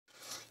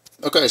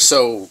Okay,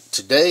 so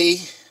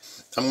today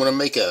I'm going to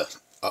make a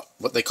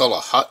what they call a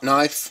hot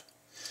knife.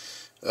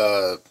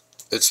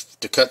 It's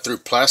to cut through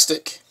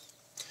plastic.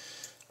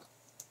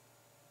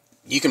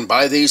 You can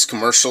buy these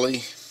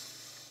commercially,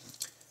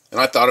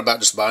 and I thought about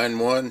just buying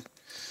one,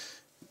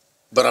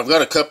 but I've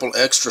got a couple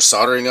extra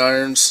soldering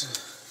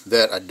irons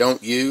that I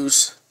don't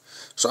use,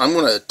 so I'm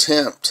going to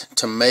attempt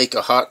to make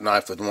a hot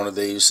knife with one of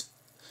these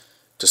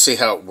to see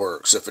how it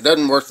works. If it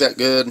doesn't work that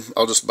good,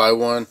 I'll just buy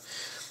one.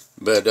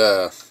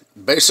 But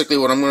basically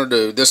what I'm going to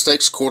do, this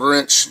takes 1/4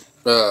 inch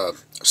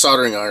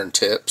soldering iron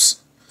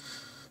tips.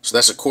 So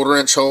that's a 1/4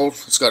 inch hole.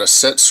 It's got a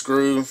set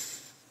screw.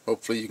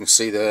 Hopefully you can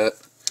see that.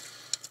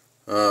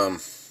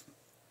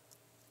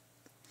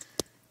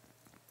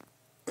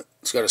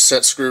 It's got a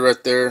set screw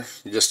right there.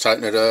 You just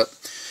tighten it up.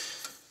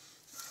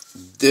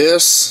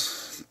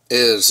 This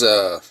is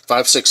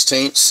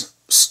 5/16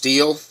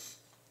 steel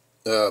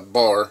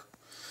bar.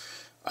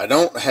 I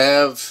don't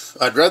have,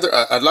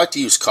 I'd like to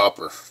use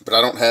copper, but I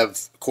don't have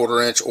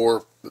 1/4 inch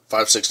or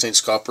 5/16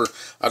 copper.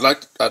 I'd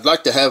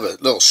like to have a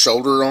little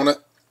shoulder on it,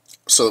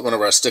 so that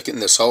whenever I stick it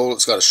in this hole,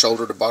 it's got a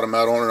shoulder to bottom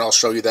out on it. I'll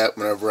show you that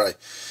whenever I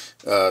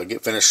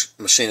get finished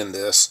machining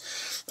this.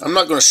 I'm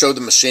not going to show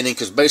the machining,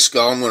 because basically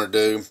all I'm going to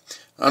do,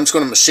 I'm just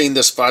going to machine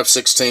this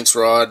 5/16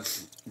 rod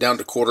down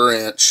to 1/4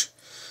 inch.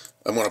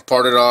 I'm going to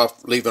part it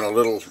off, leaving a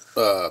little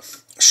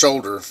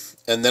shoulder,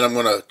 and then I'm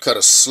going to cut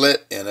a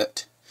slit in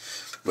it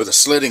with a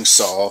slitting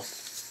saw,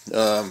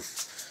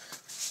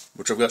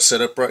 which I've got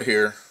set up right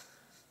here.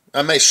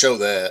 I may show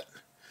that.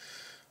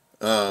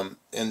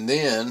 And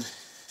then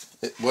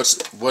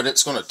what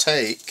it's going to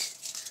take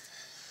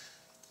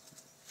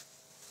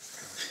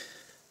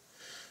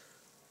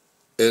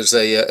is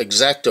a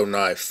X-Acto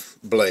knife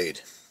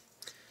blade.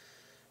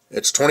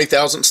 It's 20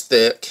 thousandths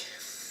thick.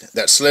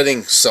 That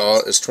slitting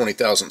saw is 20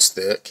 thousandths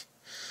thick.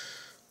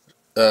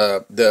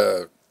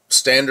 The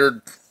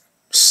standard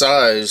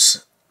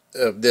size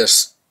of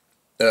this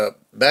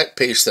back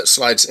piece that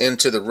slides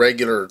into the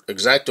regular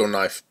X-Acto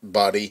knife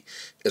body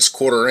is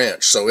 1/4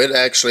 inch, so it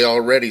actually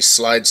already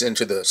slides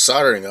into the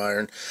soldering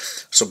iron.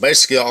 So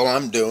basically all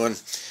I'm doing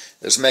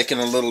is making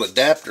a little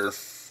adapter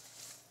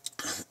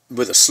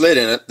with a slit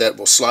in it that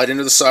will slide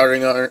into the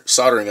soldering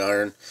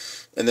iron,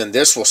 and then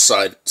this will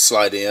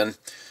slide in,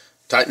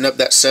 tighten up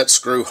that set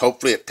screw.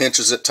 Hopefully it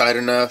pinches it tight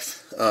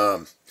enough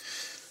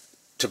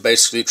to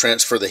basically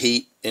transfer the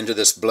heat into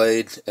this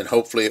blade, and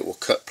hopefully it will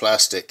cut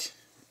plastic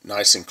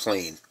nice and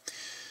clean.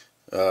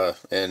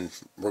 And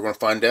we're going to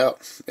find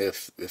out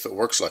if it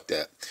works like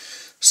that.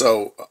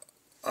 So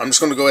I'm just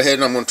going to go ahead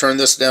and I'm going to turn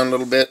this down a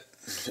little bit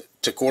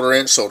to 1/4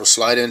 inch so it'll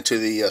slide into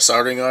the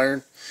soldering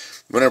iron.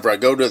 Whenever I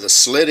go to the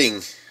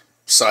slitting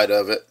side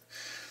of it,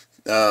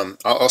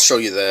 I'll show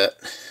you that,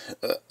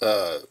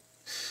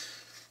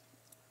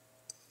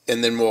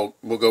 and then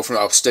we'll go from,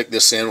 I'll stick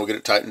this in, we'll get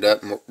it tightened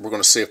up, and we're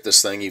going to see if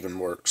this thing even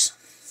works.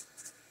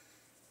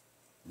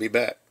 Be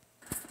back.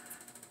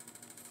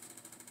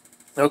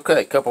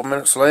 Okay, a couple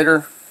minutes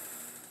later,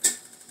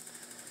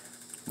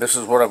 this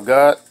is what I've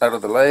got out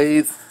of the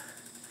lathe,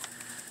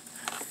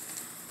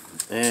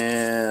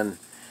 and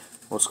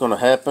what's going to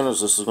happen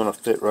is this is going to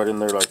fit right in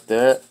there like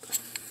that.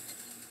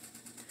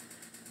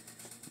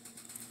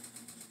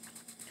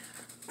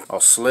 I'll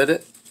slit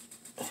it,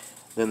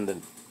 then the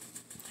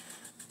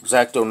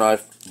X-Acto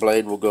knife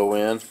blade will go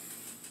in,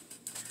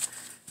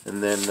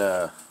 and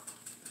then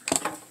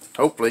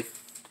hopefully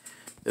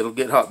it'll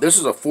get hot. This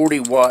is a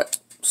 40-watt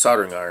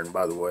soldering iron,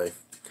 by the way.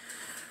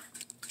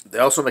 They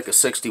also make a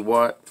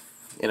 60-watt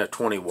and a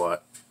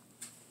 20-watt.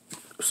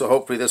 So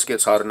hopefully this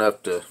gets hot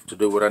enough to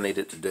do what I need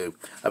it to do.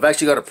 I've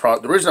actually got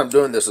the reason I'm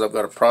doing this is I've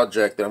got a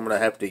project that I'm going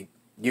to have to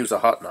use a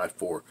hot knife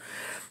for.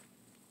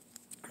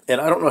 And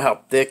I don't know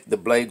how thick the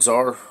blades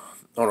are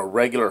on a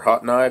regular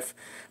hot knife,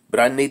 but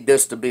I need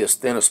this to be as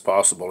thin as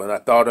possible. And I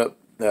thought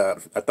that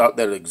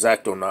an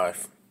X-Acto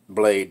knife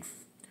blade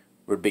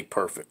would be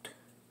perfect.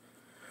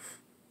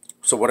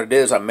 So what it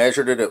is, I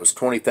measured it, it was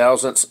 20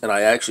 thousandths, and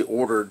I actually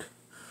ordered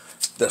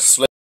the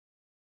slitting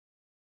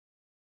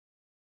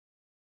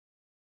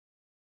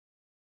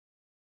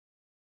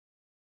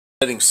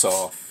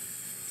saw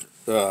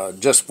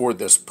just for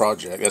this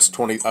project. That's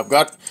 20. I've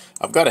got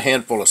a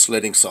handful of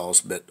slitting saws,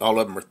 but all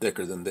of them are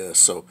thicker than this.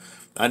 So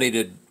I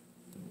needed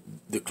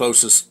the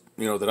closest,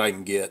 that I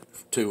can get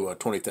to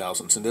 20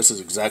 thousandths, and this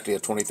is exactly a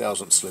 20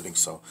 thousandth slitting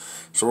saw.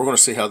 So we're going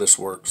to see how this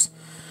works.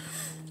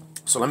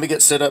 So let me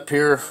get set up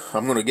here.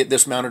 I'm going to get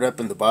this mounted up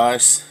in the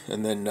vise,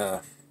 and then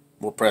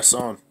we'll press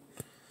on.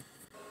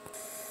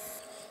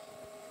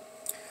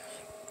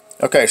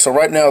 Okay, so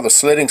right now the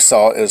slitting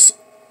saw is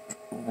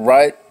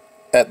right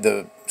at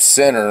the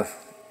center.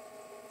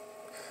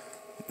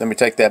 Let me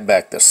take that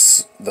back. The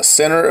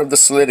center of the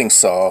slitting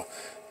saw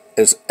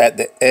is at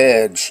the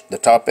edge, the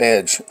top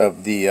edge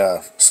of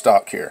the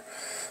stock here.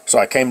 So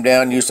I came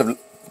down, used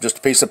just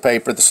a piece of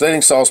paper. The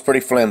slitting saw is pretty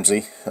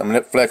flimsy. I mean,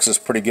 it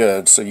flexes pretty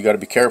good, so you got to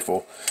be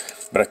careful.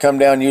 But I come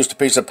down, used a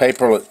piece of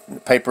paper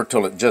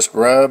till it just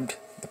rubbed.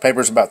 The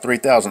paper's about 3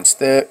 thousandths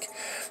thick.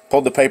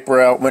 Pulled the paper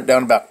out, went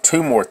down about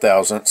 2 more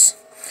thousandths.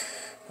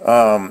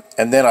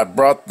 And then I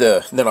locked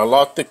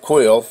the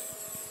quill,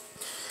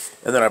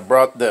 and then I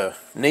brought the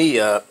knee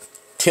up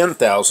 10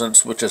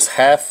 thousandths, which is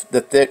half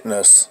the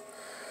thickness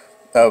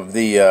of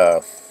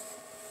the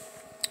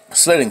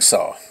slitting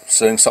saw.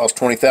 Slitting saw is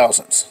 20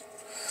 thousandths.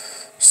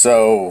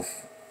 So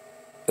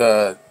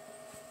if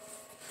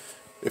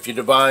you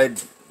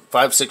divide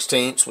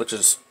 5/16, which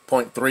is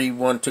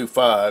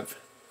 0.3125,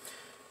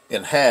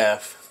 in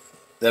half,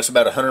 that's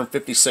about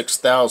 156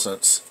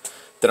 thousandths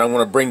that I'm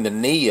going to bring the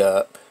knee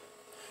up,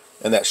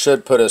 and that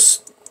should put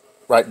us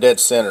right dead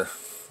center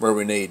where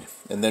we need.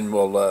 And then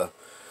we'll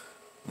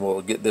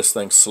get this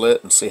thing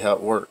slit and see how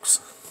it works.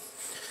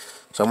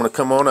 So I'm going to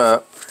come on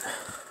up.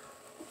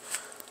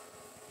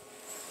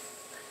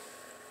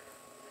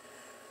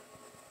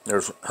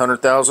 There's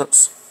 100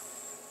 thousandths,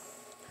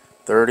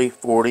 30,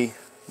 40,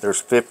 there's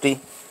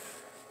 50,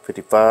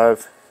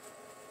 55,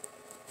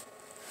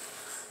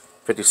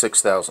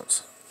 56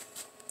 thousandths.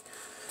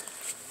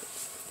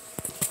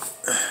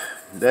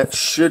 That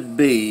should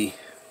be,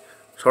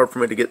 it's hard for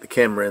me to get the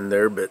camera in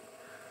there, but it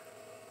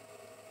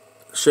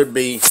should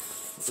be,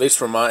 at least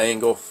from my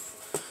angle,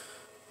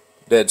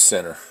 dead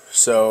center.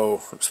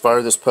 So let's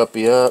fire this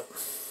puppy up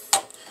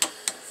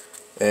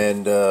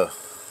and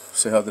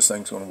see how this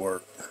thing's going to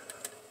work.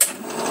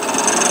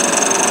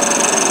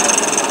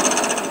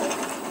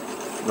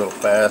 A little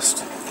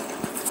fast.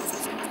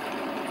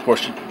 Of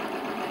course,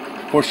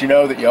 you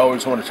know that you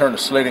always want to turn the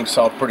slitting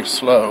saw pretty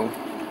slow.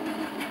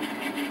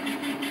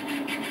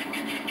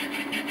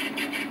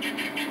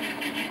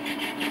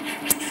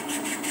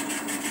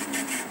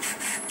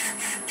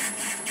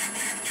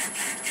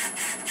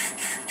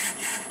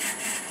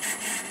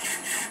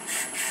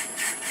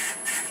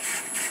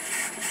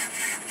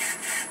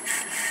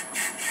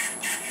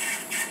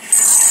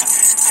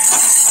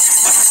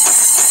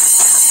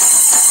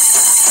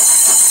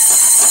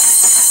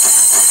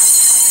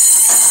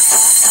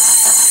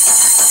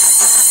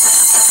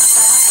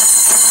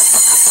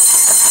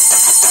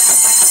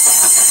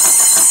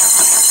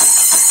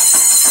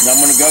 And I'm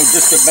going to go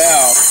just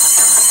about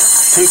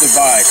to the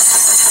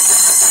vise.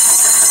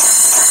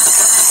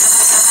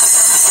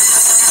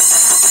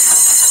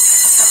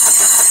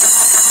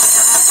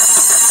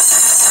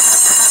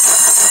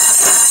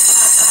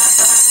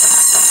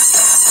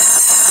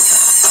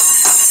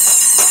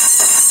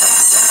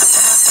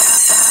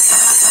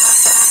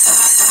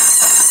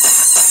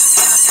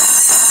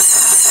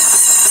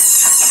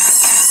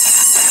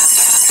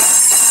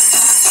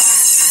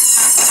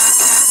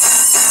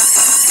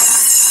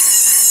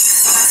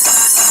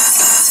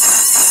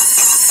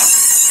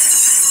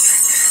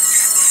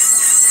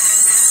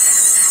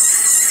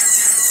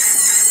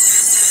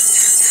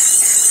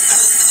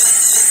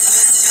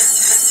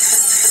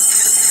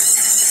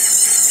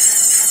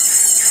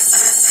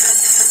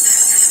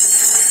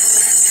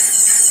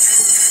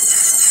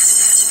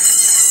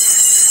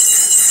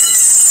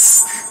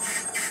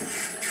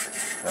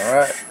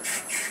 Alright.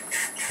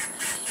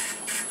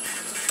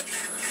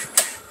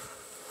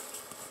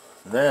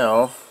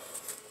 Now,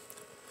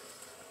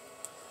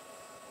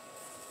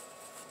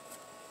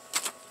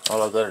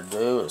 all I've got to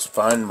do is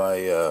find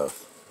my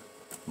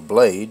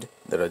blade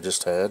that I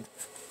just had,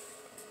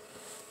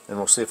 and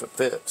we'll see if it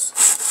fits.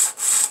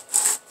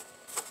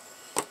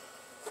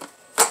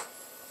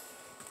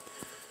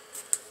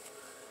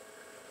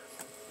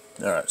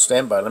 Alright,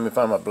 stand by. Let me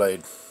find my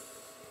blade.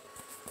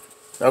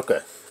 Okay,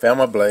 found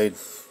my blade.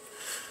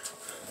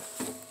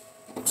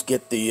 Let's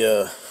get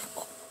the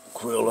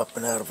quill up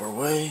and out of our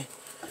way.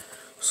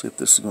 See if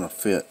this is going to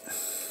fit.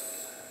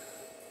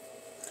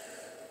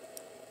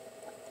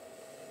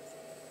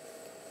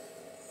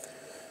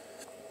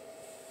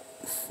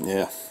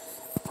 Yeah,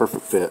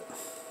 perfect fit.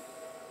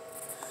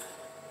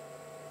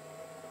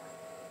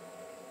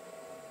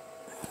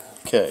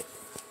 Okay.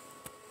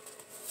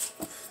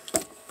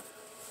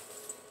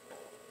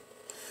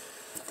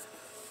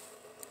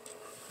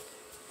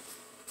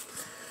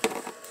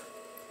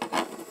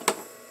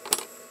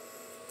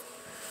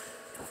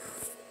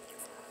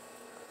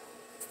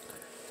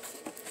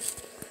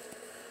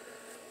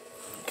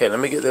 Okay, let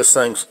me get this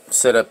thing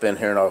set up in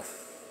here and I'll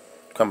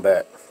come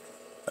back.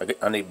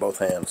 I need both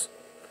hands.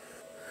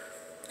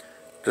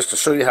 Just to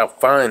show you how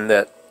fine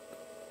that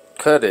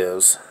cut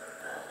is,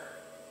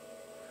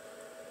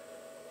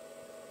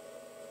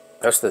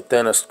 that's the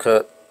thinnest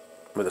cut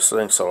with a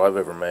slitting saw I've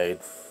ever made,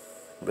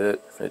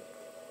 but it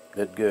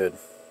did good.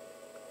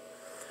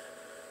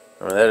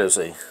 I mean, that is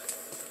a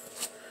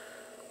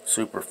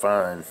super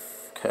fine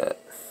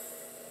cut.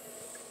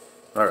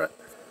 Alright.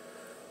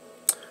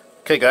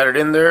 Okay, got it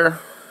in there,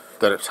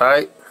 got it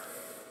tight.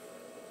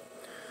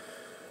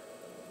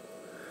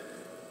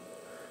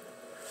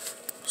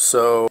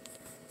 So,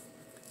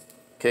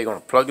 okay, going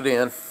to plug it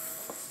in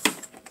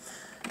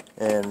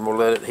and we'll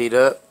let it heat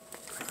up.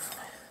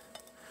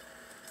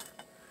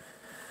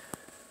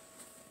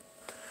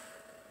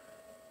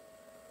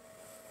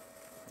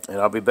 And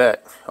I'll be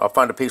back. I'll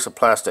find a piece of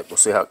plastic. We'll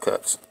see how it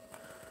cuts.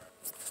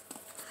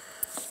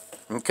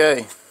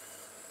 Okay.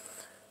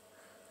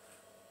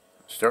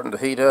 Starting to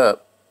heat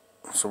up.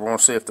 So we're going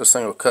to see if this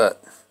thing will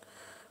cut.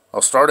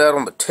 I'll start out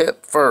on the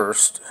tip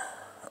first.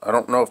 I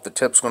don't know if the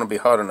tip's going to be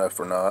hot enough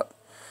or not,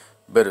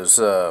 but as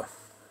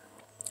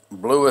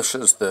bluish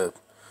as the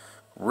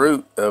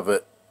root of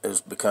it is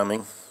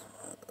becoming,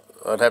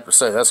 I'd have to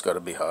say that's got to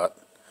be hot.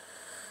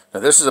 Now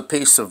this is a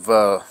piece of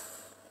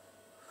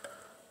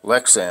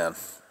Lexan,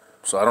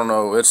 so I don't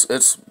know,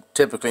 it's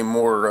typically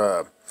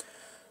more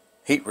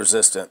heat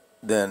resistant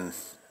than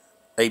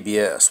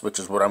ABS, which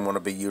is what I'm going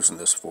to be using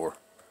this for.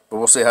 But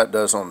we'll see how it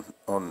does on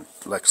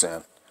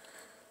Lexan.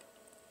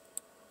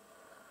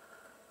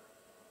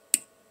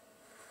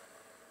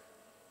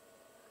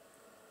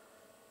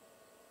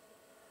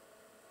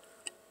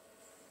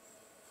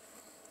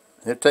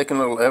 It's taking a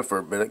little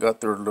effort, but it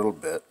got through a little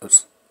bit.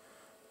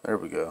 There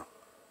we go.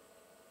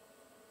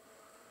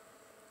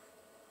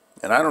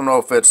 And I don't know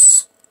if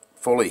it's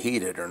fully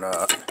heated or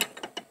not.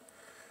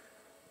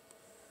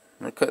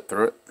 Let me cut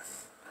through it.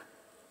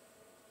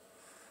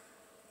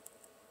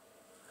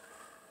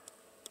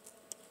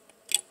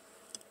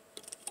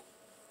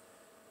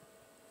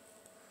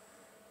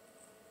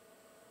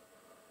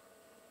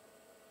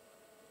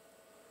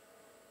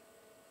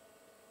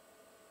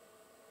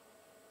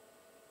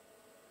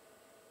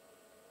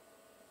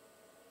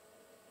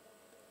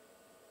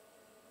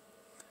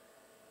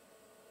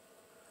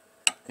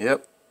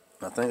 Yep,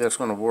 I think that's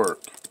going to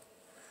work.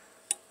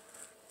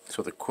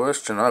 So the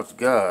question I've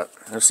got,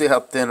 let's see how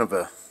thin of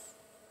a,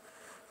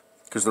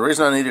 because the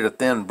reason I needed a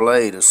thin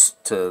blade is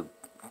to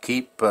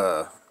keep,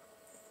 yeah,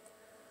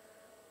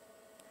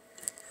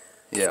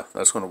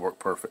 that's going to work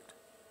perfect.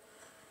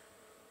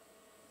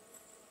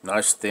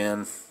 Nice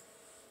thin,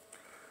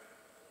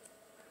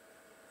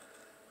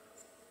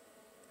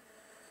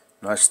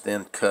 nice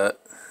thin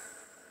cut,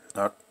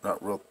 not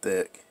real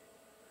thick.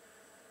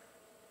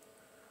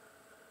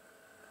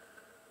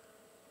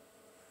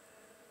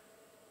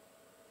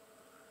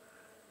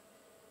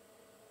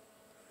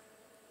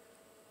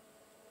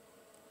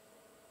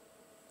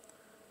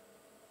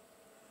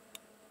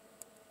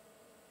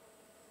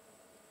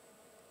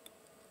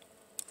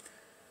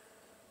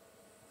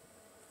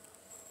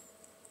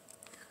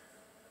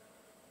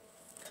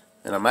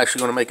 And I'm actually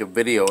going to make a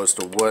video as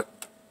to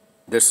what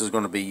this is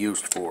going to be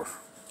used for.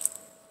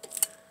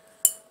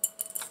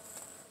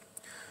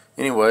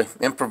 Anyway,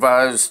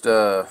 improvised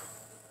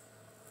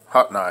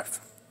hot knife.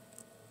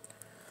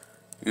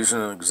 Using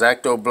an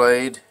X-Acto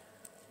blade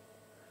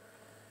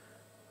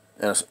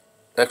and an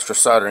extra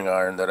soldering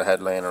iron that I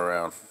had laying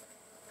around.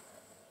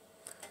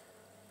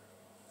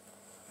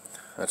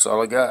 That's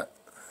all I got.